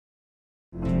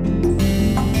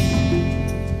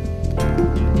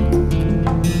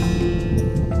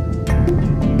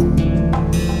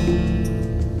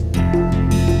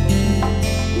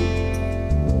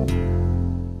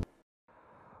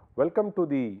Welcome to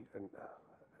the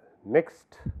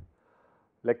next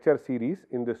lecture series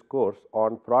in this course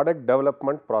on product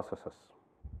development processes.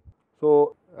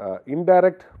 So,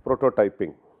 indirect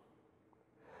prototyping.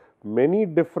 Many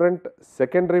different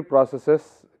secondary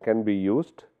processes can be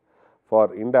used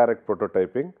for indirect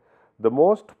prototyping. The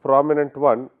most prominent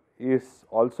one is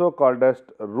also called as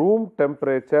room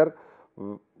temperature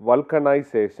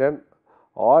vulcanization,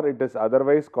 or it is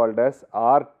otherwise called as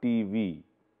RTV.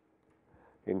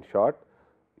 In short,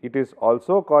 it is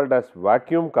also called as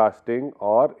vacuum casting,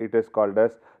 or it is called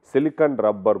as silicon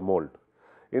rubber mold.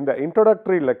 In the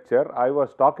introductory lecture, I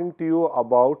was talking to you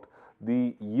about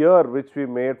the ear which we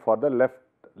made for the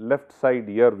left side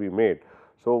ear we made.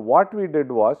 So, what we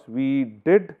did was we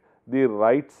did the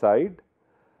right side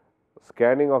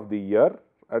scanning of the ear,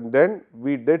 and then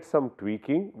we did some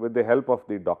tweaking with the help of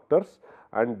the doctors,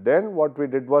 and then what we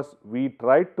did was we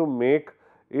tried to make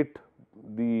it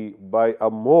by a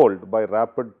mold by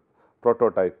rapid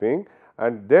prototyping,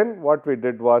 and then what we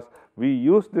did was we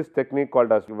used this technique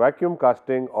called as vacuum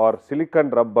casting or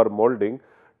silicon rubber molding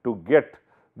to get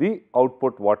the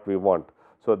output what we want.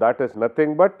 So, that is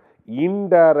nothing but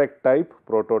indirect type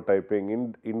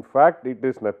prototyping. In fact, it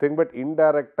is nothing but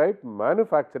indirect type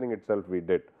manufacturing itself we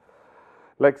did.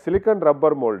 Like silicon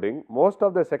rubber molding, most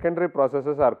of the secondary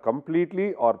processes are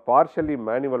completely or partially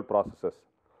manual processes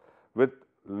with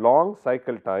long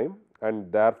cycle time,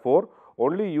 and therefore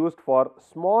only used for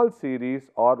small series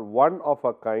or one of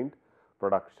a kind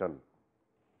production.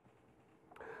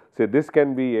 See, this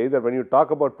can be either, when you talk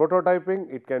about prototyping,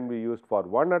 it can be used for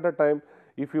one at a time.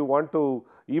 If you want to,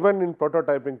 even in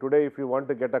prototyping today, if you want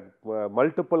to get a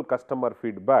multiple customer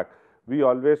feedback, we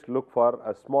always look for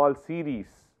a small series,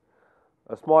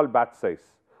 a small batch size.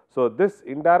 So, this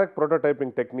indirect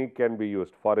prototyping technique can be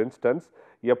used. For instance,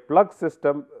 a plug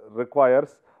system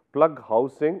requires plug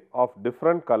housing of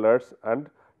different colors and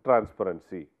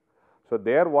transparency. So,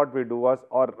 there what we do was,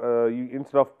 or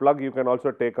instead of plug you can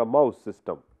also take a mouse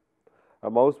system, a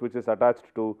mouse which is attached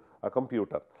to a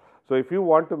computer. So, if you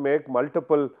want to make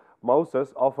multiple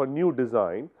mouses of a new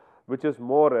design which is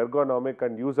more ergonomic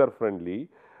and user friendly,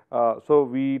 so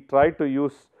we try to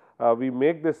use, we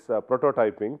make this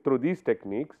prototyping through these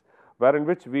techniques, wherein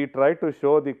which we try to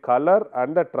show the color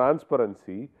and the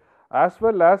transparency as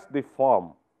well as the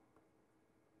form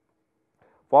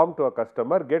to a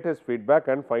customer, get his feedback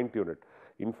and fine tune it.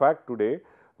 In fact, today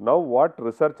now what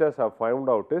researchers have found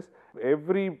out is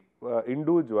every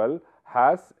individual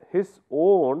has his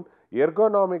own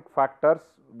ergonomic factors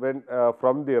when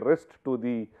from the wrist to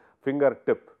the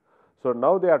fingertip. So,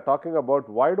 now they are talking about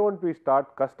why don't we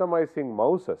start customizing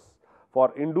mouses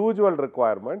for individual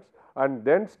requirements and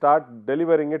then start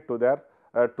delivering it to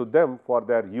them for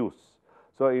their use.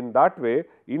 So, in that way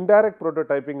indirect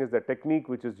prototyping is the technique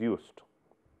which is used.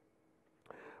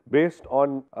 Based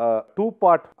on a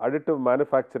two-part additive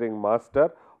manufacturing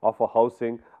master of a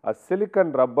housing, a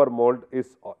silicon rubber mold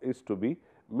is to be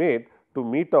made to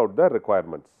meet out the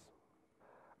requirements.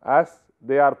 As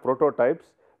they are prototypes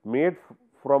made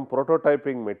from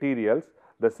prototyping materials,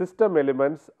 the system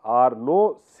elements are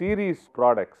no series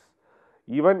products,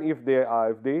 even if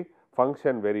they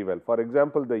function very well. For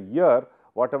example, the ear,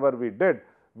 whatever we did,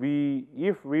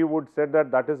 if we would say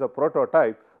that is a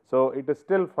prototype, so it is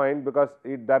still fine because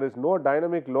there is no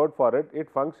dynamic load for it. It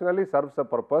functionally serves a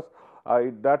purpose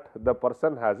that the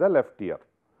person has a left ear.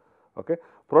 Okay.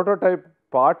 Prototype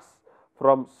parts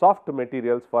from soft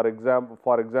materials, for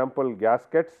example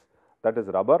gaskets, that is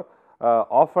rubber,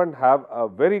 often have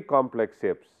very complex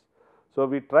shapes. So,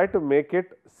 we try to make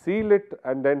it, seal it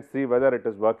and then see whether it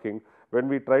is working when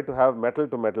we try to have metal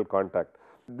to metal contact.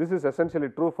 This is essentially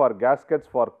true for gaskets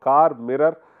for car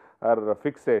mirror or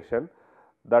fixation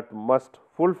that must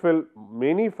fulfill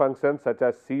many functions such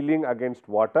as sealing against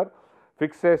water,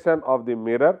 fixation of the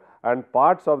mirror and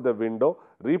parts of the window,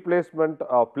 placement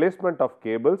of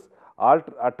cables,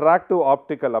 attractive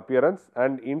optical appearance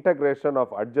and integration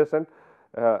of adjacent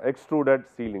extruded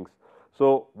ceilings.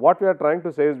 So, what we are trying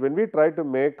to say is, when we try to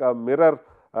make a mirror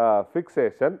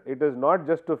fixation, it is not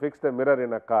just to fix the mirror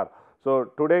in a car.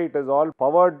 So, today it is all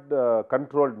powered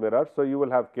controlled mirrors. So, you will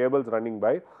have cables running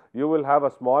by, you will have a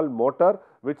small motor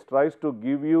which tries to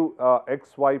give you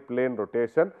XY plane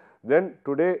rotation. Then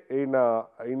today in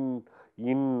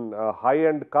high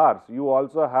end cars, you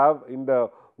also have in the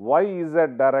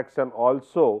YZ direction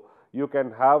also you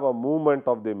can have a movement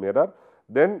of the mirror.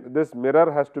 Then this mirror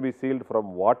has to be sealed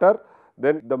from water.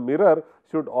 Then the mirror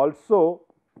should also,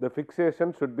 the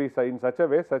fixation should be in such a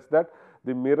way such that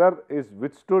the mirror is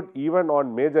withstood even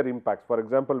on major impacts. For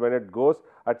example, when it goes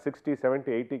at 60,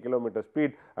 70, 80 kilometer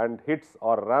speed and hits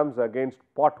or rams against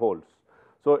potholes.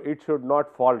 So, it should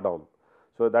not fall down.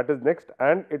 So, that is next,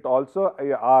 and it also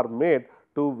are made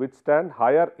to withstand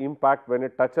higher impact when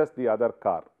it touches the other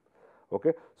car.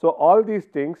 Okay. So, all these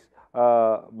things,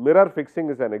 mirror fixing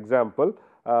is an example,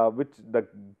 which the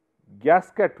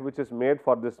gasket which is made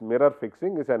for this mirror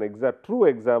fixing is an true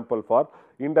example for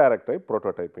indirect type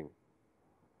prototyping.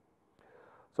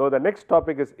 So, the next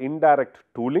topic is indirect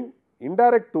tooling.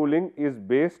 Indirect tooling is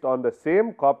based on the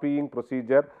same copying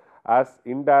procedure as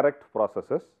indirect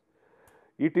processes.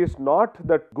 It is not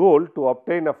the goal to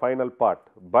obtain a final part,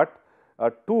 but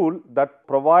a tool that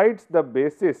provides the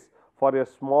basis for a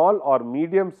small or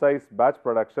medium sized batch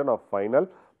production of final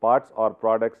parts or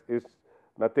products is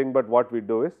nothing but what we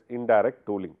do is indirect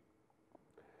tooling.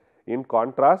 In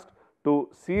contrast to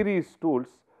series tools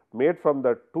made from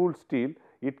the tool steel,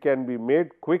 it can be made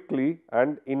quickly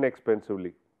and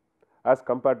inexpensively as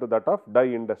compared to that of die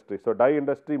industry. So, die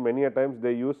industry many a times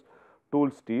they use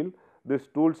tool steel. This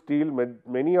tool steel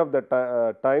many of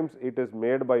the times it is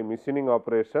made by machining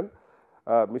operation.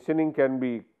 Machining can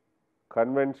be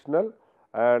conventional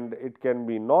and it can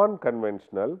be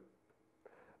non-conventional.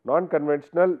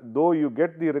 Non-conventional, though you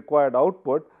get the required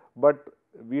output, but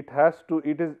it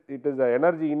is an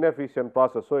energy inefficient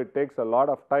process. So, it takes a lot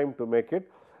of time to make it.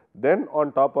 Then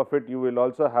on top of it you will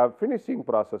also have finishing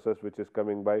processes which is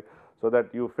coming by, so that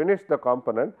you finish the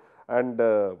component, and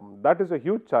that is a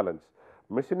huge challenge.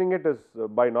 Machining it is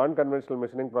by non-conventional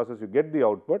machining process you get the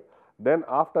output. Then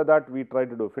after that we try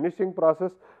to do finishing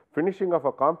process. Finishing of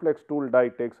a complex tool die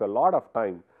takes a lot of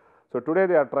time. So, today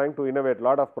they are trying to innovate a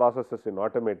lot of processes in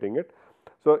automating it.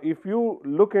 So, if you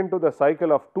look into the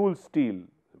cycle of tool steel,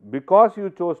 because you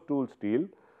chose tool steel,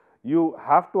 you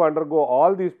have to undergo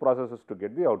all these processes to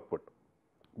get the output.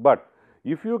 But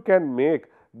if you can make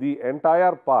the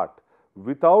entire part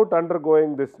without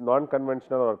undergoing this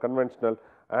non-conventional or conventional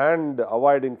and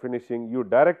avoiding finishing, you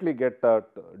directly get a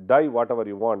die whatever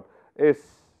you want, is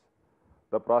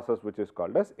the process which is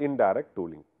called as indirect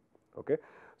tooling. Okay.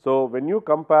 So, when you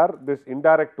compare this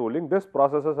indirect tooling, these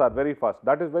processes are very fast.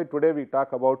 That is why today we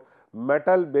talk about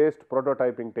metal based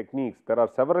prototyping techniques. There are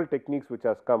several techniques which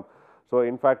has come. So,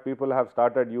 in fact, people have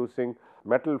started using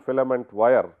metal filament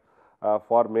wire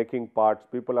for making parts.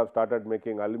 People have started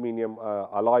making aluminum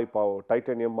alloy powder,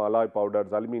 titanium alloy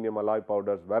powders, aluminum alloy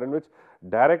powders, wherein which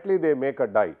directly they make a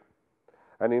die.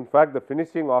 And in fact, the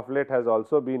finishing of late has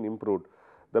also been improved.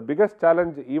 The biggest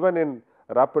challenge even in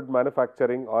rapid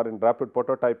manufacturing or in rapid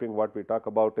prototyping, what we talk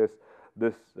about is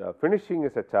this finishing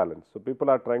is a challenge. So, people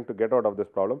are trying to get out of this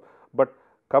problem, but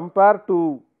compared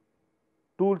to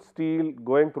tool steel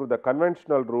going through the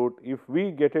conventional route, if we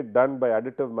get it done by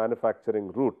additive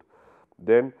manufacturing route,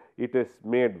 then it is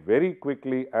made very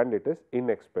quickly and it is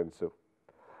inexpensive.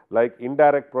 Like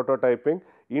indirect prototyping,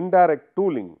 indirect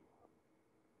tooling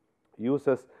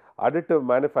uses additive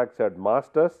manufactured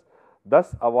masters,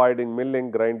 thus avoiding milling,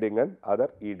 grinding and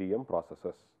other EDM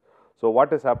processes. So,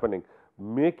 what is happening?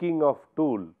 Making of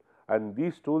tool, and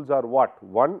these tools are what?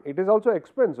 One, it is also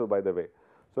expensive by the way.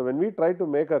 So, when we try to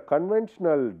make a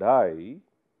conventional die,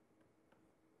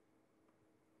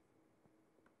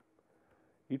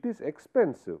 it is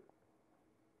expensive.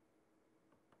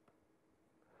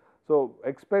 So,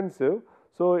 expensive.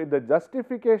 So, the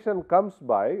justification comes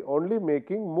by only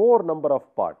making more number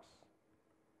of parts.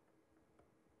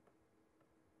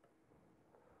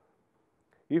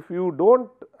 If you do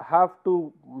not have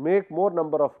to make more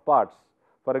number of parts,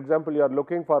 for example, you are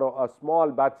looking for a small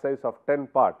batch size of 10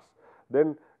 parts,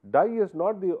 then die is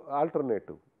not the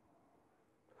alternative.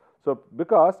 So,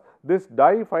 because this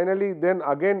die finally then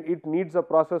again it needs a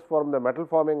process from the metal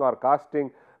forming or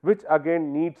casting, which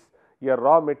again needs a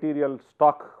raw material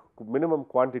stock minimum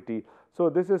quantity. So,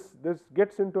 this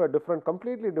gets into a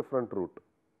completely different route.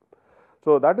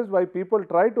 So, that is why people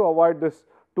try to avoid this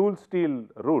tool steel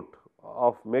route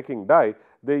of making die.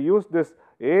 They use this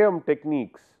AM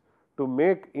techniques to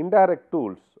make indirect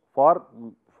tools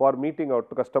for meeting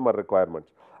out customer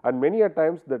requirements. And many a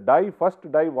times the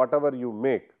first die whatever you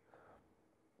make,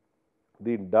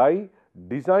 the die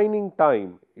designing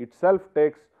time itself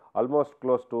takes almost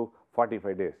close to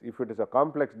 45 days. If it is a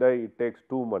complex die, it takes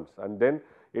 2 months, and then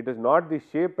it is not the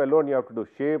shape alone you have to do,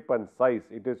 shape and size,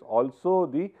 it is also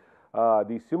the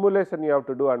simulation you have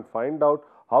to do and find out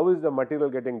how is the material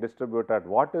getting distributed,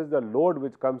 what is the load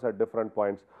which comes at different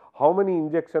points, how many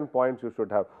injection points you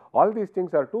should have. All these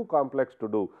things are too complex to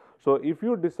do. So, if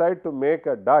you decide to make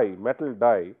a die, metal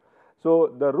die,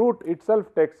 so the route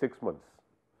itself takes 6 months,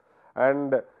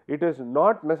 and it is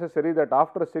not necessary that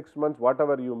after 6 months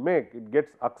whatever you make it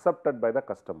gets accepted by the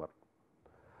customer.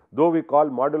 Though we call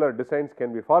modular designs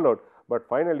can be followed, but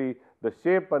finally the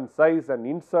shape and size and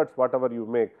inserts whatever you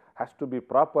make has to be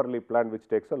properly planned, which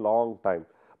takes a long time.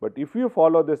 But if you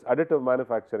follow this additive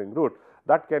manufacturing route,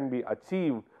 that can be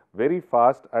achieved very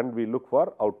fast and we look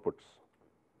for outputs.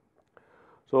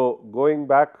 So, going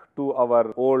back to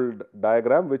our old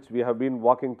diagram which we have been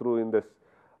walking through in this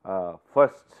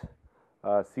first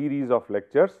series of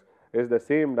lectures is the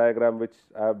same diagram which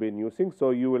I have been using. So,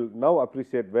 you will now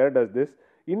appreciate where does this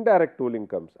indirect tooling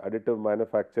comes, additive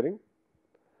manufacturing,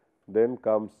 then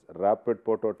comes rapid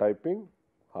prototyping,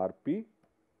 RP,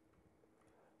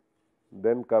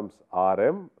 then comes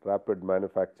RM, rapid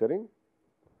manufacturing.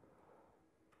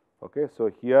 Okay.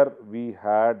 So, here we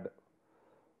had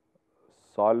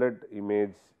solid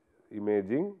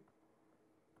imaging,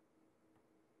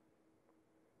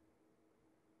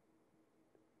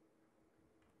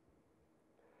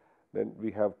 then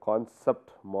we have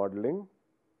concept modeling.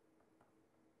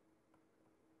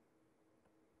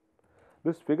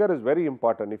 This figure is very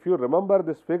important. If you remember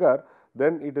this figure,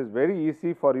 then it is very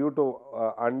easy for you to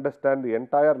understand the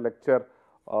entire lecture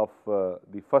of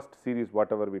the first series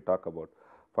whatever we talk about.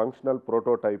 Functional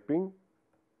prototyping,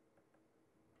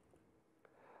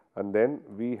 and then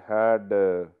we had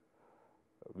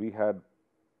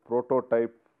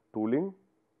prototype tooling,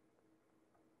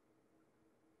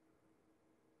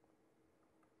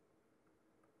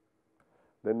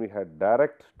 then we had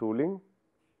direct tooling,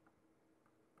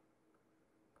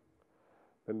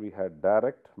 then we had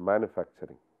direct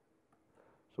manufacturing.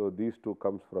 So, these two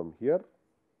comes from here.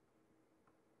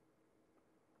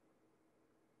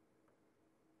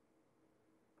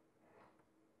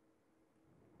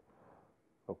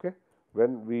 Okay.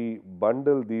 When we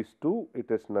bundle these two,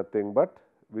 it is nothing but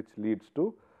which leads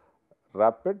to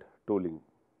rapid tooling.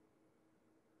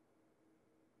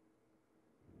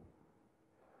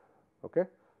 Okay.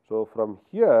 So, from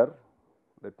here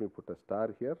let me put a star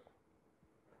here,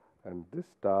 and this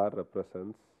star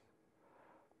represents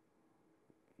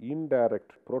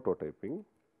indirect prototyping,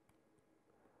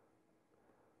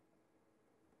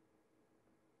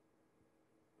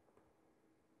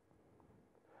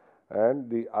 and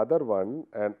the other one,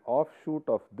 an offshoot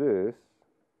of this,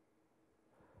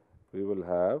 we will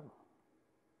have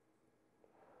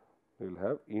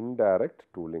indirect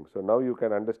tooling. So, now you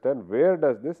can understand where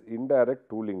does this indirect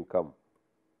tooling come.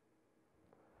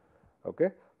 Okay.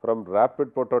 From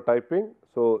rapid prototyping.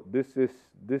 So, this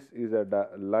is a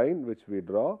line which we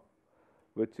draw,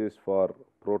 which is for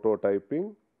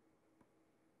prototyping,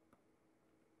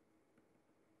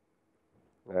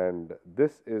 and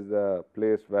this is the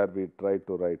place where we try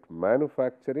to write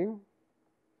manufacturing,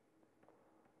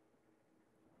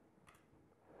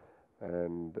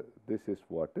 and this is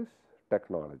what is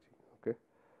technology. Okay.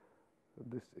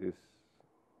 This is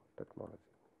technology.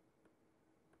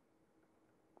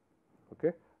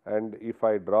 Okay. And if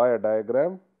I draw a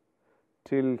diagram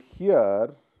till here,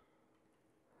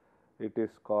 it is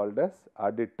called as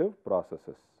additive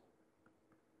processes,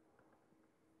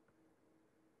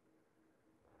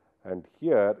 and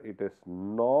here it is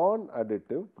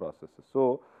non-additive processes.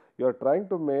 So, you are trying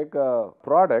to make a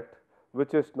product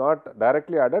which is not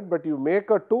directly added, but you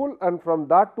make a tool and from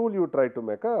that tool you try to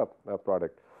make a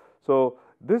product. So,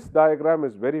 this diagram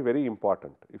is very, very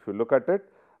important. If you look at it,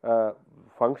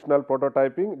 functional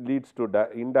prototyping leads to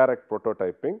indirect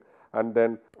prototyping, and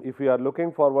then if you are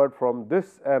looking forward from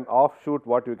this an offshoot,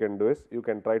 what you can do is you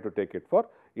can try to take it for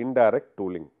indirect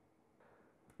tooling.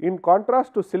 In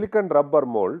contrast to silicon rubber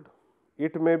mold,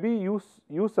 it may be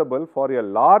usable for a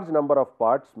large number of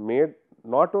parts made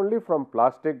not only from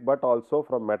plastic, but also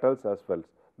from metals as well.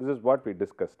 This is what we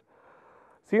discussed.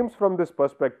 Seems from this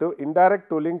perspective, indirect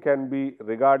tooling can be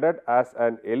regarded as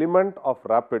an element of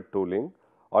rapid tooling,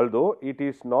 although it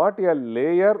is not a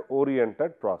layer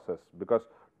oriented process, because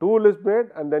tool is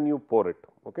made and then you pour it.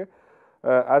 Okay.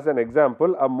 As an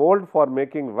example, a mold for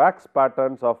making wax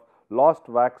patterns of lost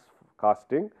wax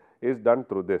casting is done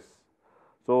through this.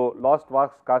 So, lost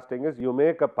wax casting is you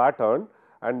make a pattern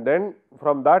and then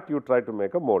from that you try to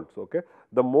make a mold. Okay.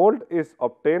 The mold is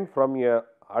obtained from a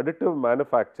additive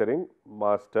manufacturing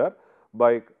master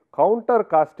by counter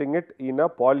casting it in a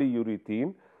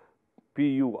polyurethane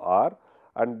PUR,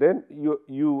 and then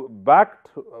you backed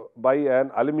by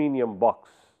an aluminium box.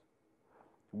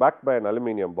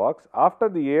 After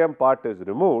the AM part is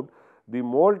removed, the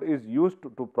mold is used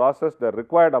to process the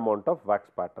required amount of wax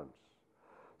patterns.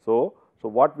 So,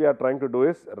 what we are trying to do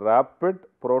is rapid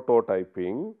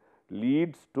prototyping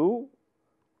leads to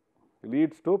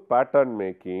pattern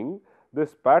making.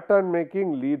 This pattern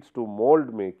making leads to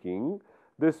mold making.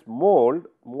 This mold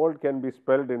can be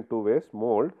spelled in two ways,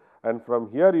 mold, and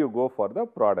from here you go for the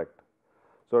product.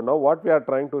 So, now what we are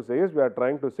trying to say is, we are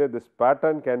trying to say this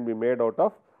pattern can be made out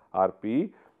of RP,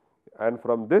 and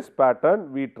from this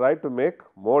pattern we try to make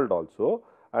mold also,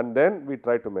 and then we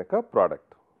try to make a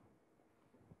product.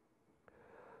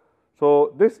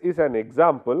 So, this is an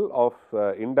example of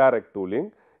indirect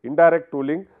tooling. Indirect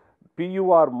tooling,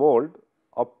 PUR mold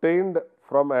obtained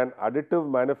from an additive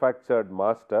manufactured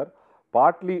master,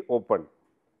 partly opened,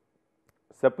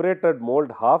 separated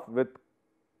mold half with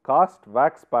cast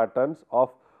wax patterns of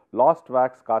lost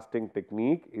wax casting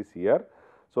technique is here.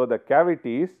 So, the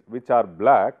cavities which are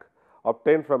black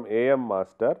obtained from AM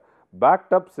master,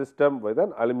 backed up system with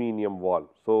an aluminum wall.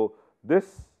 So,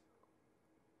 this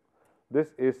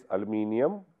is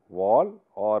aluminum wall,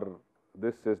 or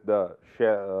this is the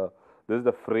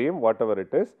frame, whatever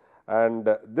it is, and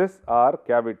this are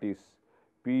cavities,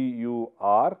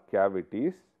 PUR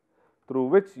cavities, through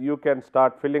which you can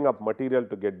start filling up material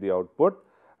to get the output,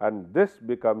 and this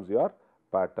becomes your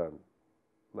pattern.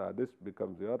 Now, this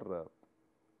becomes your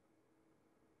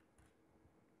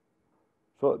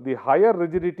so, the higher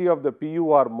rigidity of the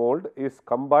PUR mold is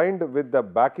combined with the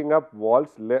backing up walls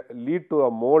lead to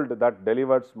a mold that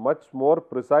delivers much more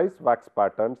precise wax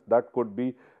patterns that could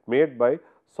be made by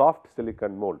soft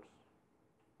silicon molds.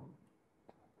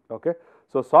 Okay.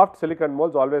 So, soft silicon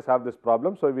molds always have this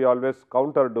problem. So, we always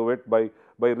counter do it by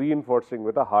reinforcing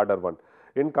with a harder one.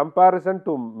 In comparison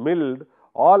to milled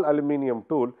all aluminum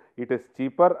tool, it is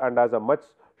cheaper and has a much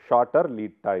shorter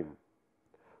lead time.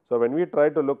 So, when we try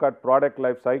to look at product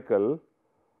life cycle,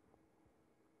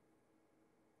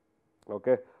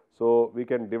 okay, so we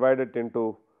can divide it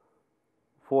into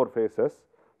 4 phases.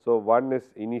 So, one is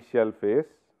initial phase,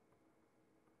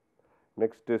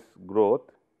 next is growth,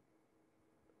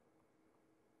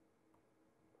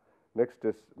 next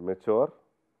is mature,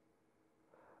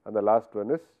 and the last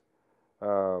one is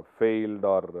failed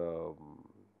or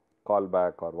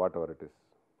callback or whatever it is.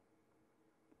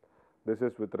 This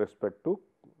is with respect to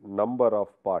number of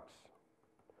parts,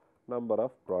 number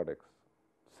of products,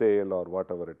 sale or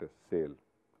whatever it is, sale.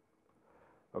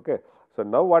 Okay. So,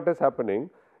 now what is happening,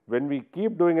 when we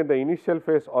keep doing in the initial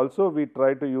phase also, we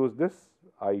try to use this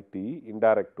IT,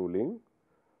 indirect tooling,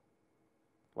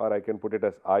 or I can put it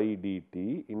as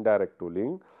IDT, indirect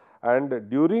tooling, and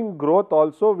during growth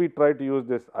also we try to use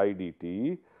this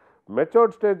IDT.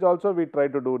 Matured stage also we try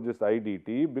to do this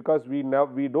IDT, because we do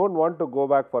not want to go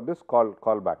back for this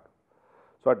callback.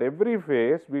 So, at every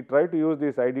phase we try to use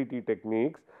these IDT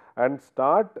techniques and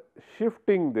start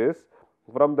shifting this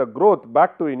from the growth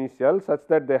back to initial, such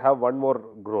that they have one more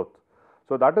growth.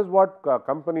 So, that is what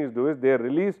companies do, is they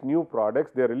release new products,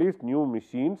 they release new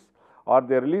machines, or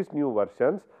they release new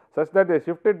versions, such that they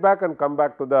shift it back and come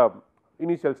back to the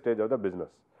initial stage of the business.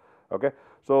 Okay.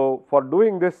 So, for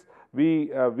doing this we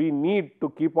need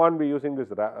to keep on using this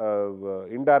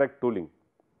indirect tooling.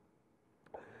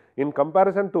 In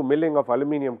comparison to milling of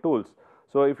aluminum tools,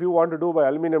 so if you want to do by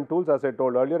aluminum tools, as I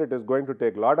told earlier, it is going to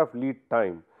take lot of lead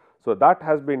time. So, that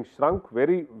has been shrunk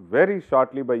very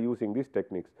shortly by using these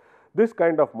techniques. This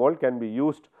kind of mold can be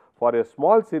used for a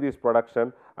small series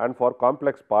production and for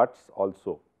complex parts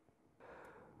also.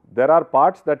 There are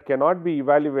parts that cannot be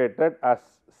evaluated as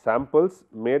samples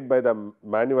made by the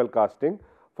manual casting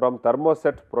from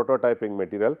thermoset prototyping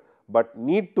material, but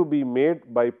need to be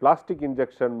made by plastic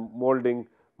injection molding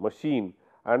machine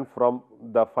and from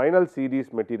the final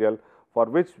series material, for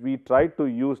which we try to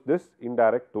use this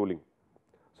indirect tooling.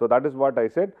 So, that is what I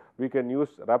said, we can use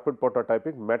rapid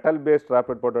prototyping, metal based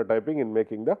rapid prototyping in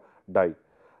making the die.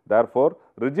 Therefore,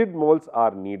 rigid molds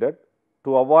are needed.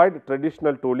 To avoid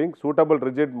traditional tooling, suitable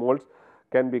rigid molds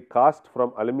can be cast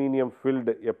from aluminum filled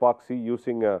epoxy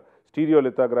using a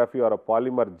stereolithography or a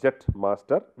polymer jet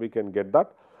master, we can get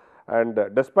that. And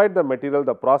despite the material,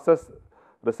 the process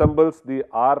resembles the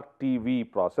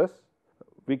RTV process,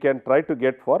 we can try to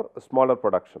get for smaller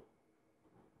production.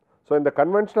 So, in the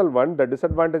conventional one, the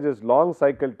disadvantage is long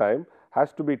cycle time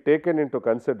has to be taken into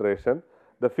consideration.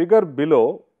 The figure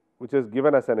below, which is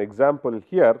given as an example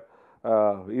here,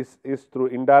 is through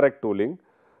indirect tooling.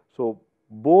 So,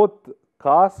 both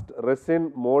cast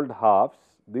resin mold halves,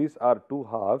 these are 2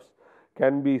 halves,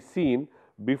 can be seen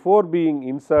before being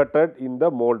inserted in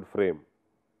the mold frame.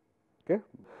 Okay.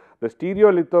 The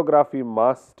stereolithography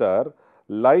master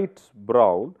light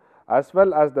brown as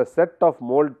well as the set of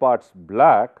mold parts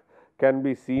black can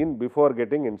be seen before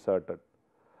getting inserted.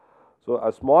 So,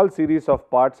 a small series of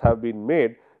parts have been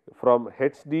made from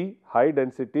HD high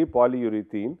density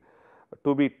polyurethane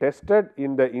to be tested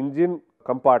in the engine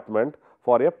compartment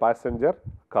for a passenger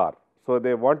car. So,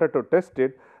 they wanted to test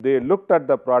it, they looked at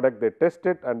the product, they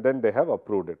tested and then they have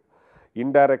approved it.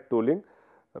 Indirect tooling,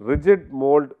 rigid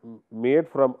mold made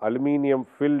from aluminum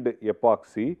filled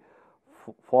epoxy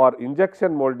for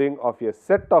injection molding of a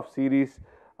set of series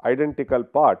identical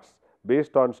parts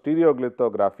based on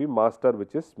stereolithography master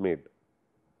which is made.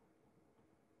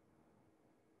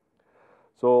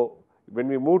 So, when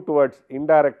we move towards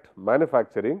indirect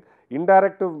manufacturing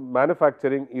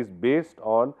is based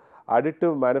on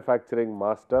additive manufacturing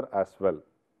master as well.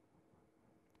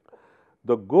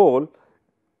 The goal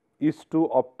is to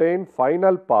obtain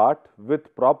final part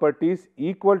with properties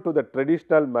equal to the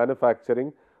traditional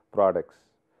manufacturing products.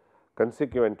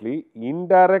 Consequently,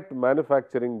 indirect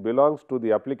manufacturing belongs to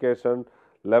the application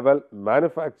level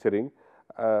manufacturing,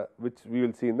 which we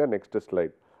will see in the next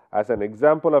slide. As an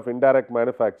example of indirect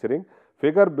manufacturing,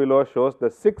 figure below shows the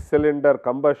 6-cylinder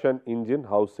combustion engine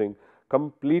housing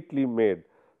completely made.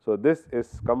 So, this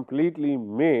is completely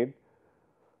made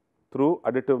through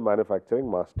additive manufacturing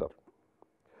master.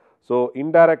 So,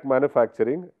 indirect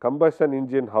manufacturing, combustion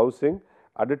engine housing,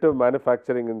 additive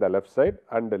manufacturing in the left side,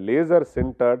 and the laser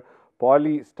sintered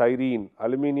polystyrene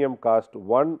aluminum cast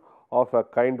one of a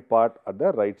kind part at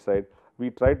the right side. We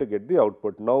try to get the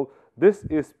output. Now, this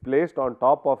is placed on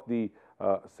top of the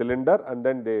cylinder, and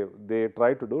then they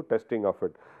try to do testing of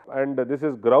it, and this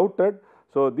is grouted.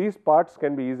 So, these parts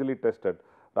can be easily tested.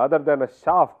 Rather than a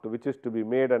shaft which is to be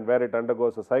made and where it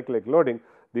undergoes a cyclic loading,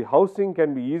 the housing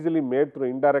can be easily made through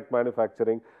indirect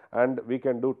manufacturing, and we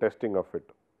can do testing of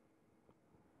it.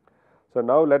 So,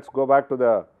 now let us go back to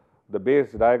the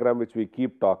base diagram which we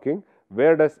keep talking.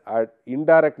 Where does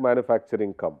indirect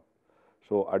manufacturing come?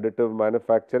 So, additive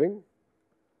manufacturing,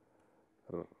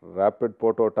 rapid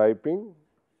prototyping,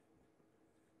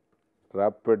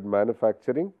 rapid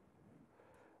manufacturing,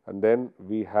 and then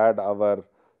we had our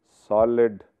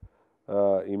solid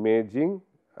imaging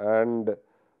and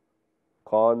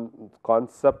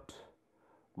concept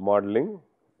modeling.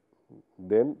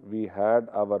 Then we had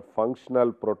our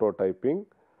functional prototyping,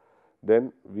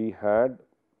 then we had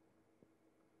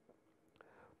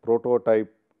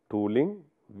prototype tooling,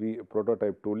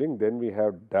 then we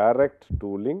have direct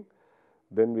tooling,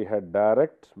 then we had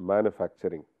direct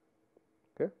manufacturing.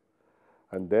 Okay.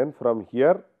 And then from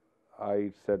here,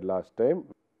 I said last time,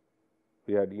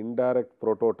 we had indirect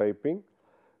prototyping,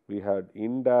 we had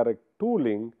indirect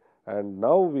tooling, and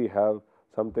now we have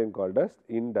something called as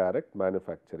indirect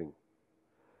manufacturing.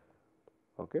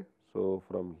 Okay. So,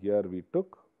 from here we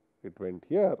took, it went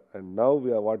here, and now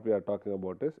what we are talking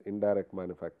about is indirect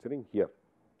manufacturing here.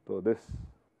 So, this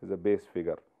is a base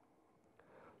figure.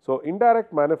 So,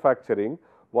 indirect manufacturing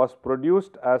was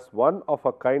produced as one of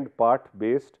a kind part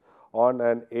based on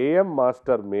an AM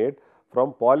master made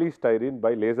from polystyrene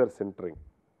by laser sintering.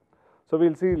 So, we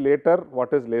will see later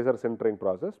what is laser sintering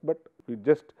process, but we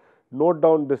just note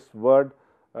down this word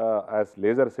as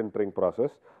laser sintering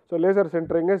process. So, laser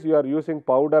sintering is you are using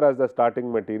powder as the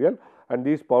starting material, and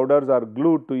these powders are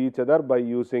glued to each other by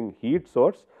using heat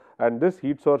source, and this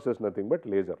heat source is nothing but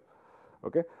laser.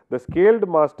 Okay. The scaled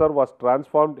master was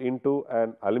transformed into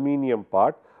an aluminum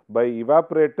part by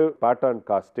evaporative pattern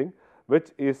casting,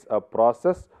 which is a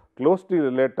process closely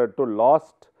related to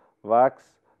lost wax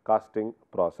casting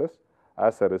process.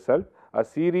 As a result, a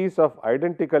series of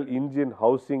identical engine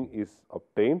housing is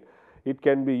obtained. It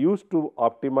can be used to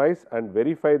optimize and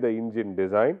verify the engine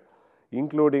design,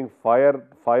 including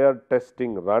fire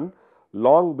testing run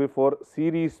long before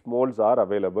series molds are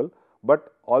available,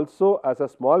 but also as a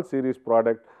small series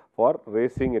product for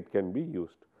racing it can be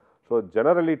used. So,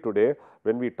 generally today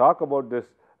when we talk about this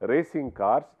racing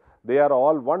cars, they are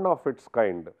all one of its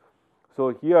kind. So,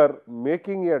 here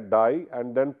making a die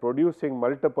and then producing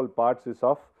multiple parts is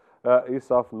of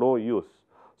no use.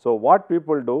 So, what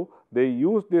people do, they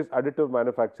use these additive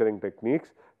manufacturing techniques,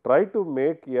 try to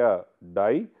make a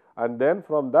die, and then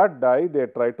from that die they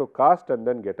try to cast and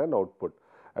then get an output,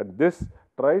 and this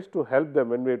tries to help them.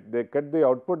 When they get the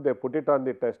output, they put it on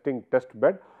the test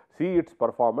bed, see its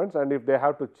performance, and if they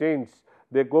have to change,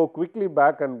 they go quickly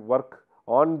back and work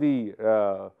on the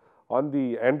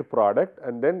end product,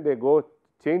 and then they go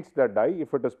change the die.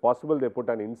 If it is possible, they put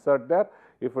an insert there.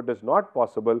 If it is not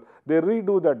possible, they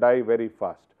redo the die very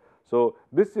fast. So,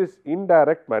 this is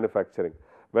indirect manufacturing.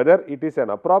 Whether it is an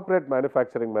appropriate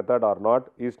manufacturing method or not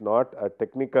is not a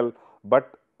technical,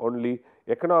 but only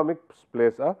economics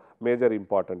plays a major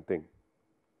important thing.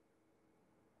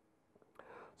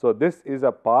 So, this is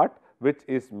a part which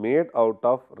is made out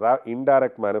of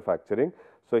indirect manufacturing.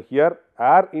 So, here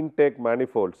air intake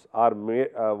manifolds are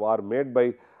made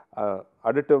by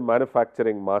additive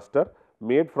manufacturing master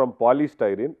made from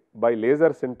polystyrene by laser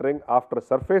sintering after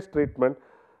surface treatment.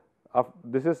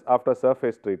 This is after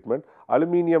surface treatment.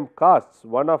 Aluminum casts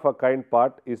one of a kind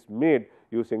part is made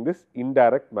using this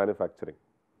indirect manufacturing.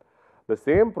 The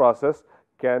same process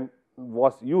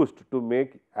was used to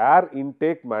make air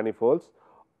intake manifolds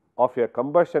of a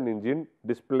combustion engine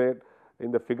displayed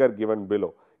in the figure given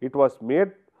below. It was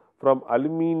made from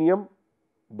aluminum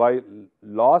by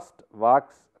lost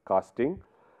wax casting.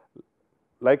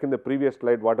 Like in the previous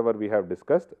slide, whatever we have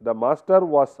discussed, the master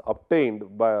was obtained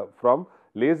from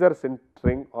laser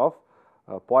sintering of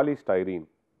polystyrene.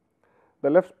 The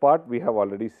left part we have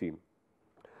already seen.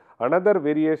 Another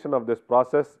variation of this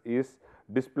process is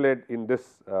displayed in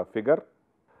this figure,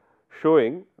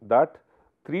 showing that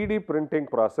 3D printing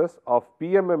process of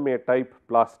PMMA type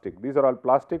plastic. These are all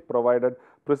plastic provided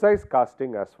precise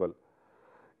casting as well.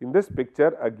 In this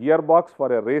picture, a gearbox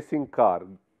for a racing car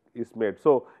is made.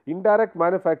 So, indirect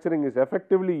manufacturing is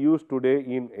effectively used today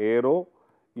in aero,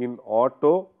 in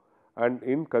auto and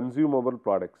in consumable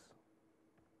products.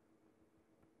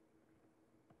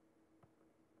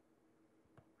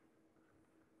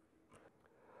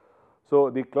 So,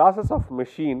 the classes of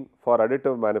machine for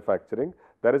additive manufacturing,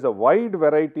 there is a wide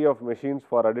variety of machines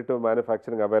for additive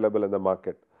manufacturing available in the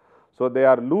market. So, they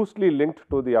are loosely linked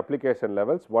to the application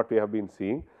levels, what we have been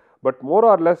seeing, but more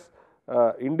or less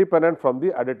independent from the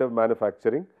additive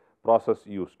manufacturing process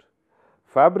used.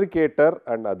 Fabricator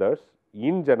and others,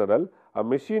 in general, a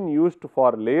machine used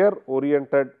for layer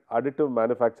oriented additive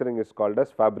manufacturing is called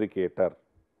as fabricator,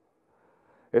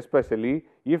 especially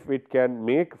if it can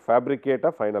fabricate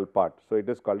a final part. So, it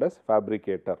is called as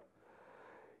fabricator.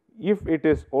 If it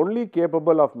is only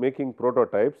capable of making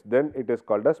prototypes, then it is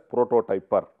called as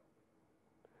prototyper.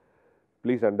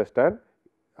 Please understand,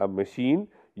 a machine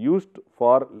used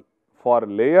for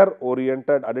layer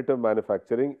oriented additive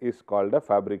manufacturing is called a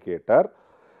fabricator.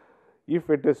 If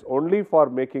it is only for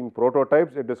making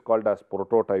prototypes, it is called as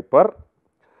prototyper.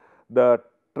 The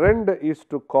trend is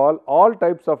to call all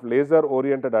types of laser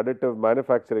oriented additive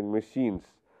manufacturing machines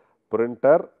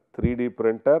printer, 3D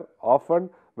printer, often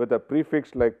with a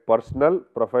prefix like personal,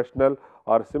 professional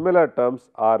or similar terms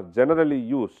are generally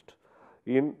used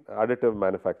in additive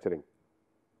manufacturing.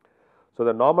 So,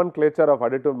 the nomenclature of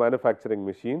additive manufacturing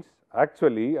machines,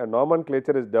 actually a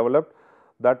nomenclature is developed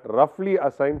that roughly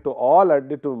assigned to all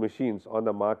additive machines on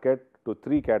the market to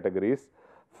 3 categories: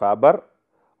 Faber,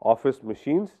 office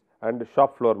machines and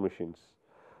shop floor machines.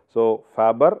 So,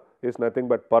 Faber is nothing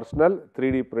but personal,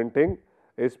 3D printing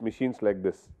is machines like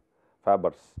this,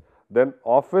 Fabers. Then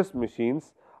office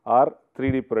machines are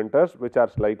 3D printers which are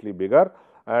slightly bigger,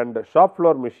 and shop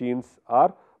floor machines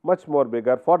are much more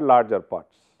bigger for larger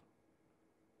parts.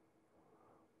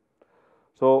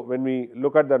 So, when we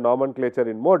look at the nomenclature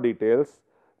in more details,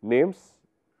 names,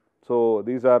 so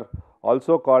these are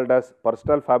also called as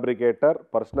personal fabricator,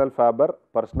 personal faber,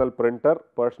 personal printer,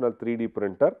 personal 3D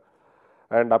printer,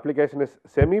 and application is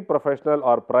semi-professional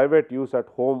or private use at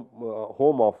home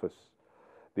office.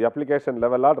 The application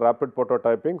level are rapid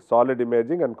prototyping, solid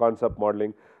imaging and concept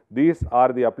modeling. These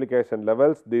are the application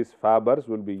levels, these fabers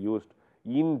will be used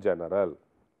in general.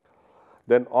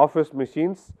 Then office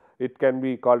machines, it can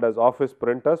be called as office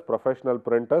printers, professional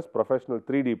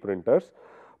 3D printers,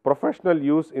 professional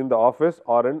use in the office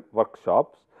or in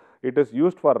workshops. It is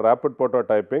used for rapid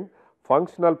prototyping,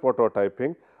 functional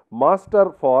prototyping,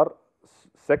 master for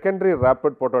secondary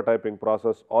rapid prototyping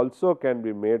process also can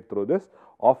be made through this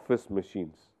office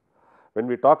machines. When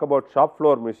we talk about shop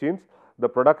floor machines, the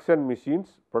production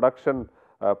machines, production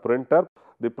printer,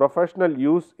 the professional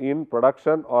use in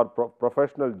production or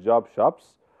professional job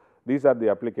shops, these are the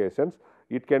applications.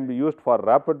 It can be used for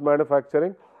rapid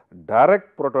manufacturing,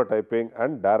 direct prototyping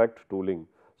and direct tooling.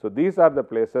 So, these are the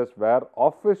places where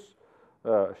office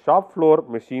shop floor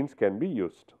machines can be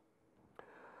used.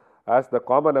 As the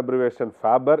common abbreviation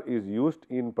Faber is used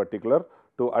in particular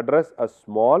to address a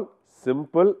small,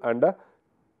 simple and a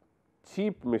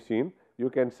cheap machine, you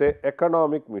can say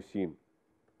economic machine.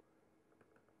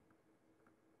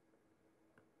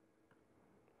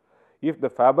 If the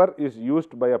Faber is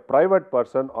used by a private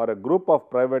person or a group of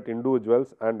private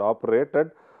individuals and operated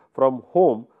from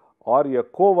home or a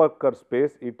co-worker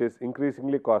space, it is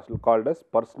increasingly called as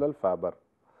personal Faber.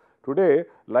 Today,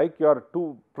 like your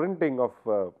printing of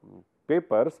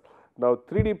papers, now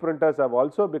 3D printers have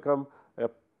also become a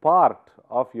part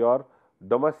of your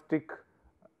domestic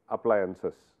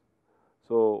appliances.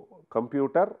 So,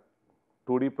 computer,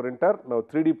 2D printer, now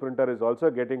 3D printer is also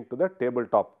getting to the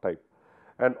tabletop type.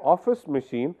 An office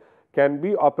machine can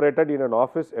be operated in an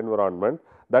office environment.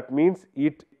 That means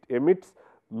it emits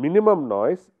minimum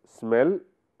noise, smell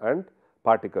and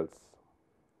particles.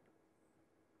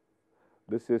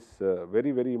 This is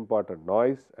very important,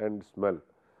 noise and smell.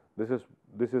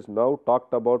 This is now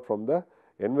talked about from the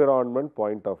environment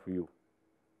point of view.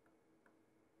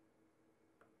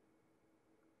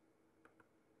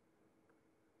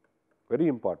 very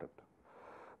important.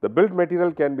 The built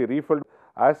material can be refilled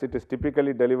as it is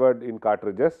typically delivered in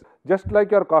cartridges, just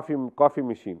like your coffee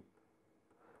machine.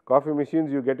 Coffee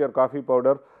machines, you get your coffee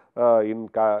powder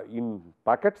in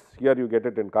packets. Here you get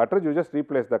it in cartridge. You just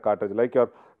replace the cartridge, like your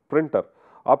printer.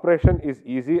 Operation is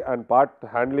easy and part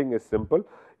handling is simple.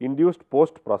 Induced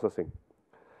post processing.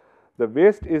 The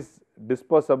waste is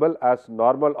disposable as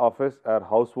normal office or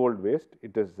household waste.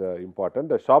 It is important.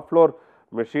 The shop floor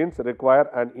machines require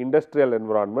an industrial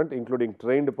environment, including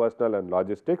trained personnel and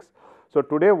logistics. So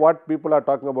today what people are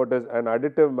talking about is an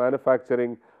additive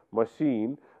manufacturing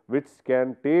machine which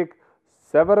can take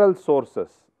several sources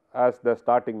as the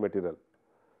starting material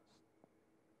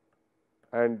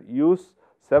and use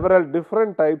several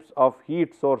different types of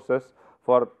heat sources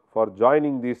for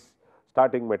joining this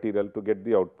starting material to get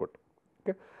the output.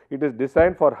 Okay. It is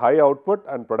designed for high output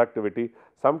and productivity.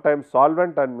 Sometimes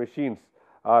solvent and machines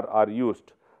are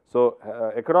used. So,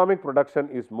 economic production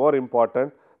is more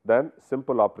important than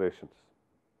simple operations.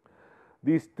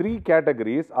 These three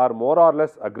categories are more or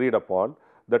less agreed upon.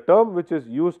 The term which is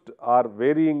used are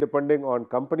varying depending on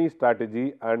company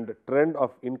strategy and trend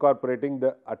of incorporating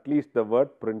at least the word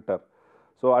printer.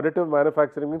 So, additive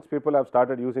manufacturing means people have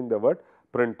started using the word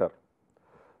printer.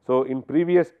 So, in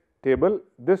previous table,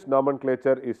 this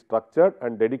nomenclature is structured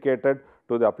and dedicated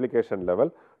to the application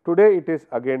level. Today, it is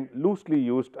again loosely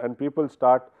used and people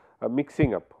start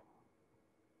mixing up.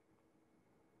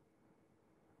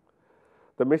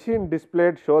 The machine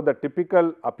displayed show the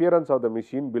typical appearance of the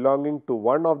machine belonging to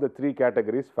one of the three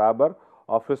categories: Faber,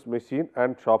 office machine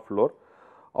and shop floor.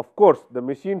 Of course, the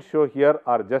machines shown here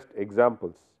are just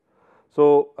examples.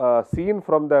 So, seen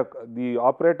from the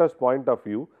operator's point of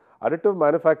view, additive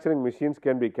manufacturing machines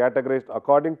can be categorized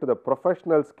according to the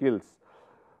professional skills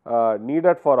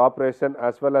needed for operation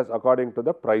as well as according to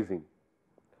the pricing.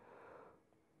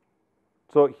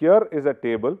 So, here is a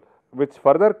table which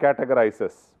further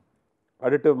categorizes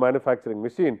additive manufacturing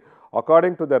machine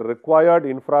according to the required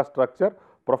infrastructure,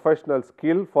 professional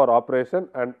skill for operation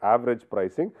and average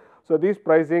pricing. So, these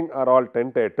pricing are all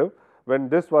tentative. When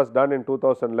this was done in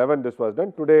 2011, this was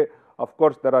done. Today, of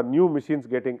course, there are new machines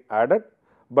getting added,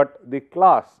 but the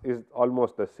class is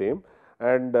almost the same,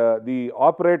 and the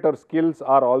operator skills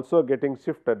are also getting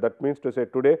shifted. That means to say,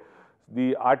 today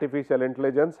the artificial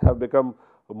intelligence have become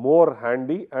more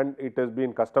handy and it has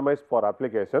been customized for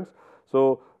applications.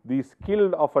 So, the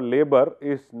skill of a labor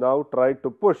is now tried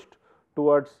to push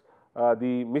towards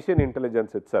the machine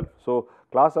intelligence itself. So,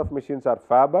 class of machines are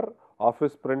Faber,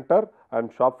 office printer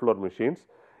and shop floor machines.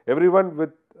 Everyone with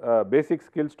basic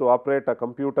skills to operate a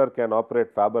computer can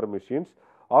operate Faber machines.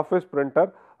 Office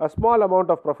printer, a small amount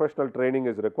of professional training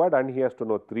is required and he has to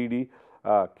know 3D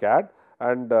CAD,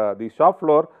 and the shop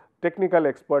floor, technical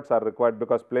experts are required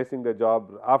because placing the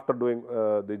job, after doing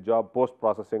the job, post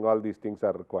processing, all these things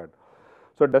are required.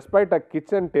 So, despite a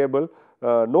kitchen table,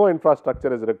 no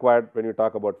infrastructure is required when you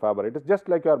talk about Faber. It is just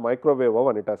like your microwave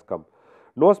oven, it has come.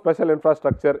 No special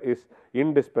infrastructure is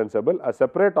indispensable. A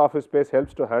separate office space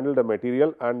helps to handle the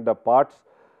material and the parts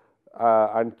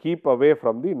and keep away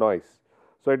from the noise.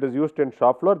 So, it is used in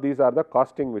shop floor. These are the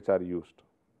costing which are used.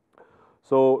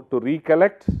 So, to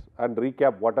recollect and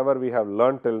recap whatever we have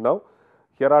learned till now,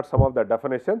 here are some of the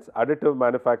definitions. Additive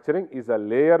manufacturing is a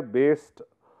layer based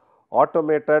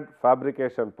automated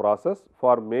fabrication process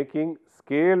for making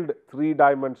scaled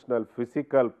three-dimensional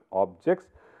physical objects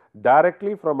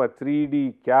directly from a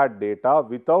 3D CAD data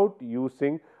without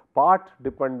using part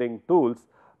depending tools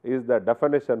is the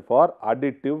definition for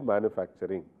additive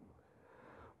manufacturing.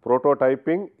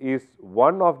 Prototyping is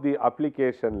one of the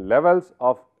application levels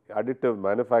of additive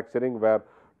manufacturing where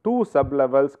two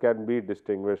sub-levels can be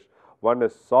distinguished. One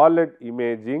is solid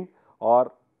imaging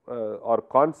or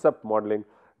concept modeling,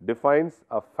 defines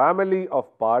a family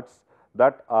of parts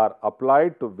that are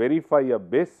applied to verify a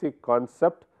basic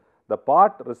concept. The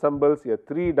part resembles a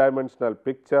three-dimensional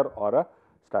picture or a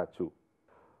statue.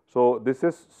 So, this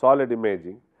is solid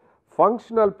imaging.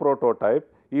 Functional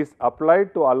prototype is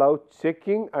applied to allow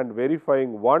checking and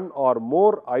verifying one or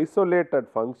more isolated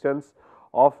functions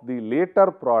of the later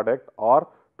product or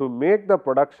to make the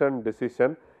production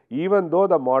decision even though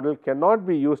the model cannot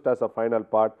be used as a final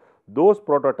part. Those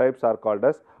prototypes are called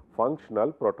as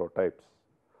functional prototypes.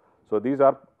 So, these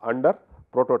are under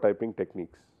prototyping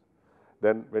techniques.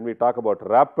 Then when we talk about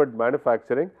rapid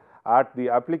manufacturing, at the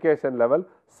application level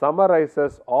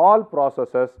summarizes all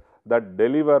processes that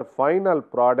deliver final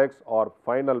products or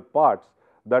final parts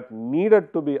that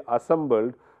needed to be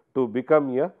assembled to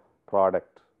become a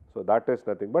product. So, that is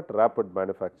nothing but rapid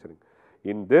manufacturing.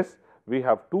 In this, we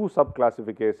have two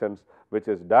sub-classifications, which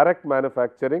is direct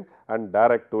manufacturing and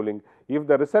direct tooling. If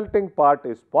the resulting part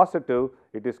is positive,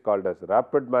 it is called as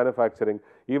rapid manufacturing.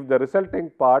 If the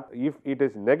resulting part, if it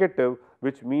is negative,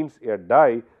 which means a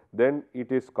die, then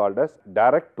it is called as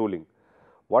direct tooling.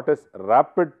 What is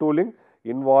rapid tooling?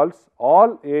 Involves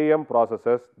all AM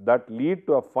processes that lead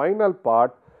to a final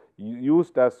part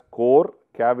used as core,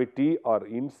 cavity or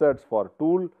inserts for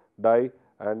tool, die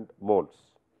and molds.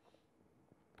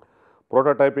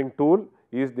 Prototyping tool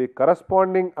is the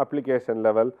corresponding application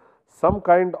level, some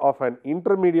kind of an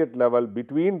intermediate level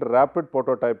between rapid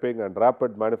prototyping and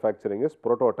rapid manufacturing is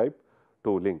prototype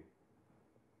tooling.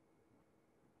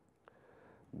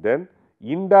 Then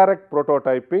indirect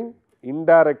prototyping,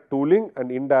 indirect tooling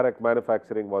and indirect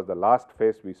manufacturing was the last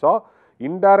phase we saw.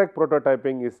 Indirect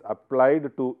prototyping is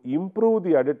applied to improve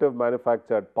the additive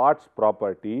manufactured parts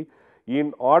property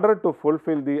in order to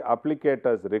fulfill the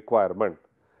applicator's requirement.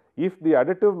 If the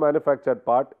additive manufactured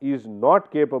part is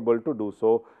not capable to do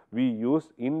so, we use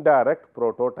indirect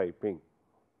prototyping.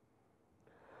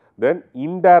 Then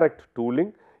indirect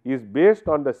tooling is based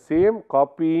on the same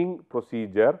copying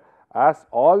procedure as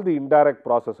all the indirect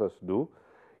processes do.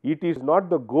 It is not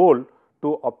the goal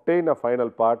to obtain a final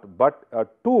part, but a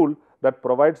tool that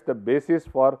provides the basis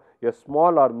for a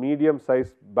small or medium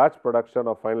sized batch production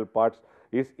of final parts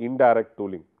is indirect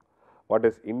tooling. What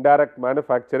is indirect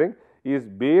manufacturing? Is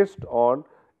based on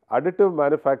additive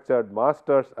manufactured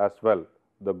masters as well.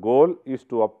 The goal is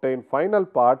to obtain final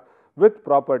part with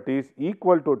properties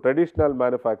equal to traditional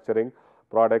manufacturing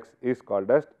products is called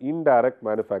as indirect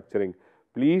manufacturing.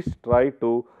 Please try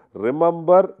to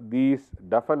remember these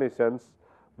definitions,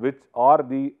 which are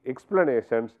the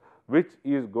explanations which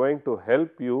is going to help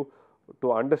you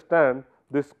to understand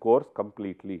this course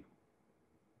completely.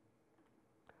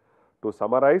 To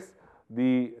summarize,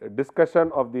 the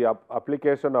discussion of the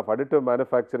application of additive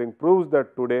manufacturing proves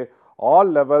that today all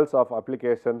levels of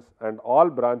applications and all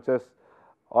branches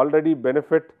already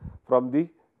benefit from the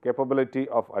capability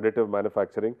of additive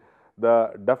manufacturing.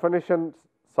 The definition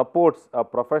supports a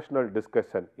professional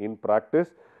discussion. In practice,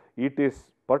 it is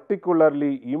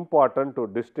particularly important to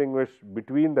distinguish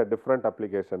between the different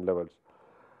application levels.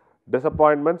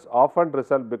 Disappointments often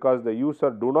result because the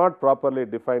user do not properly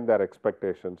define their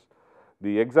expectations.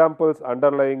 The examples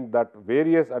underlying that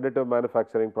various additive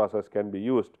manufacturing process can be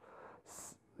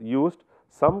used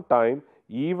sometime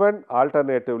even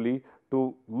alternatively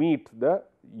to meet the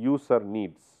user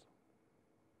needs.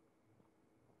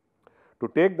 To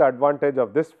take the advantage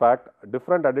of this fact,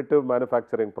 different additive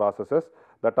manufacturing processes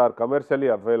that are commercially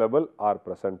available are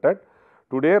presented.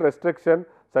 Today, restriction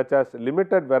such as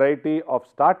limited variety of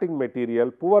starting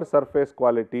material, poor surface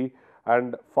quality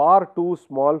and far too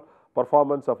small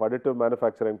performance of additive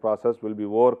manufacturing process will be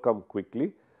overcome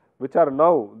quickly, which are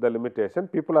now the limitation.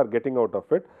 People are getting out of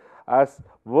it. As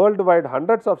worldwide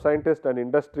hundreds of scientists and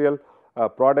industrial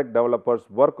product developers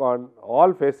work on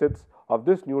all facets of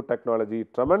this new technology,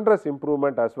 tremendous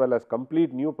improvement as well as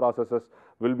complete new processes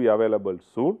will be available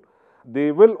soon.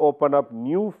 They will open up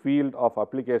new field of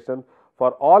application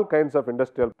for all kinds of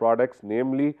industrial products,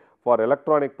 namely for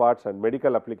electronic parts and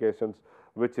medical applications,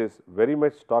 which is very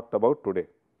much talked about today.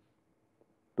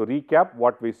 To recap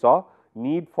what we saw,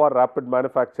 need for rapid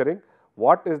manufacturing,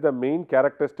 what is the main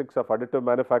characteristics of additive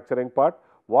manufacturing part,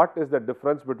 what is the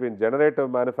difference between generative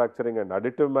manufacturing and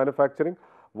additive manufacturing,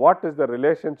 what is the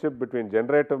relationship between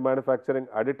generative manufacturing,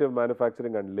 additive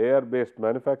manufacturing and layer based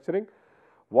manufacturing,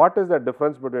 what is the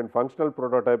difference between functional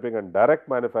prototyping and direct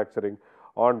manufacturing,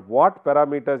 on what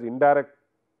parameters indirect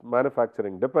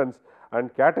manufacturing depends,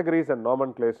 and categories and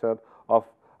nomenclature of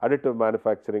additive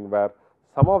manufacturing were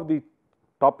some of the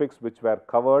topics which were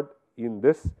covered in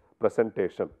this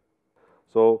presentation.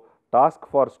 So, task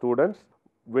for students,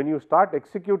 when you start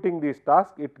executing these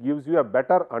tasks, it gives you a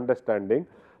better understanding.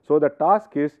 So, the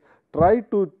task is try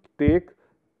to take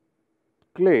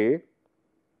clay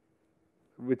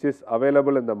which is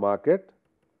available in the market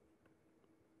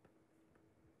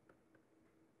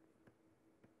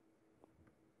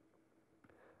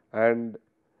and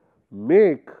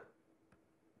make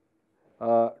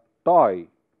a toy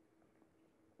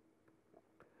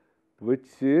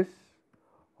which is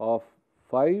of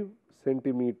 5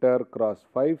 centimeter cross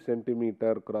 5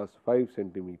 centimeter cross 5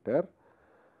 centimeter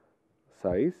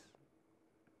size,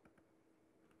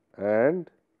 and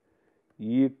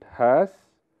it has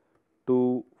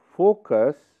to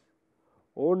focus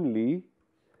only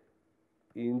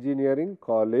engineering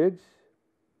college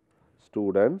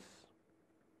students,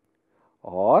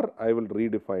 or I will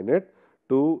redefine it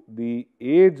to the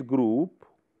age group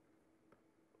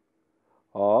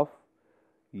of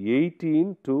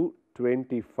 18 to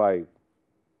 25.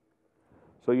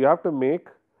 So, you have to make,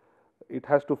 it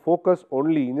has to focus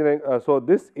only engineering. So,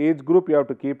 this age group you have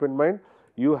to keep in mind.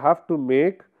 You have to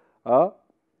make a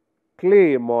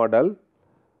clay model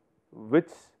which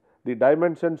the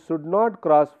dimension should not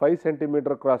cross 5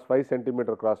 centimeter cross 5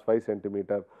 centimeter cross 5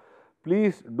 centimeter.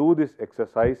 Please do this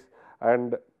exercise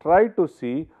and try to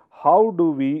see how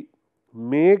do we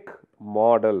make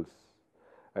models,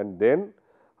 and then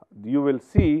you will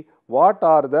see what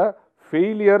are the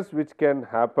failures which can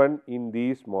happen in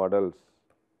these models,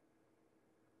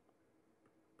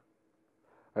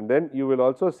 and then you will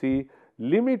also see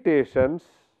limitations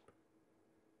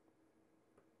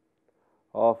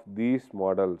of these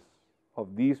models.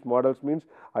 Of these models means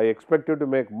I expect you to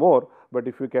make more, but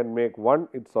if you can make one,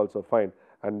 it is also fine.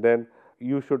 And then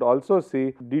you should also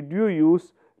see, did you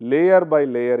use layer by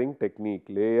layering technique,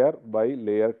 layer by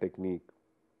layer technique.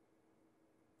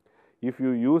 If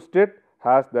you used it,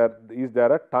 is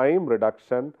there a time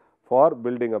reduction for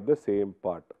building up the same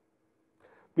part?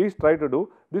 Please try to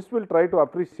do this. Will try to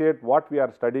appreciate what we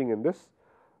are studying in this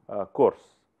course.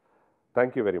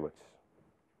 Thank you very much.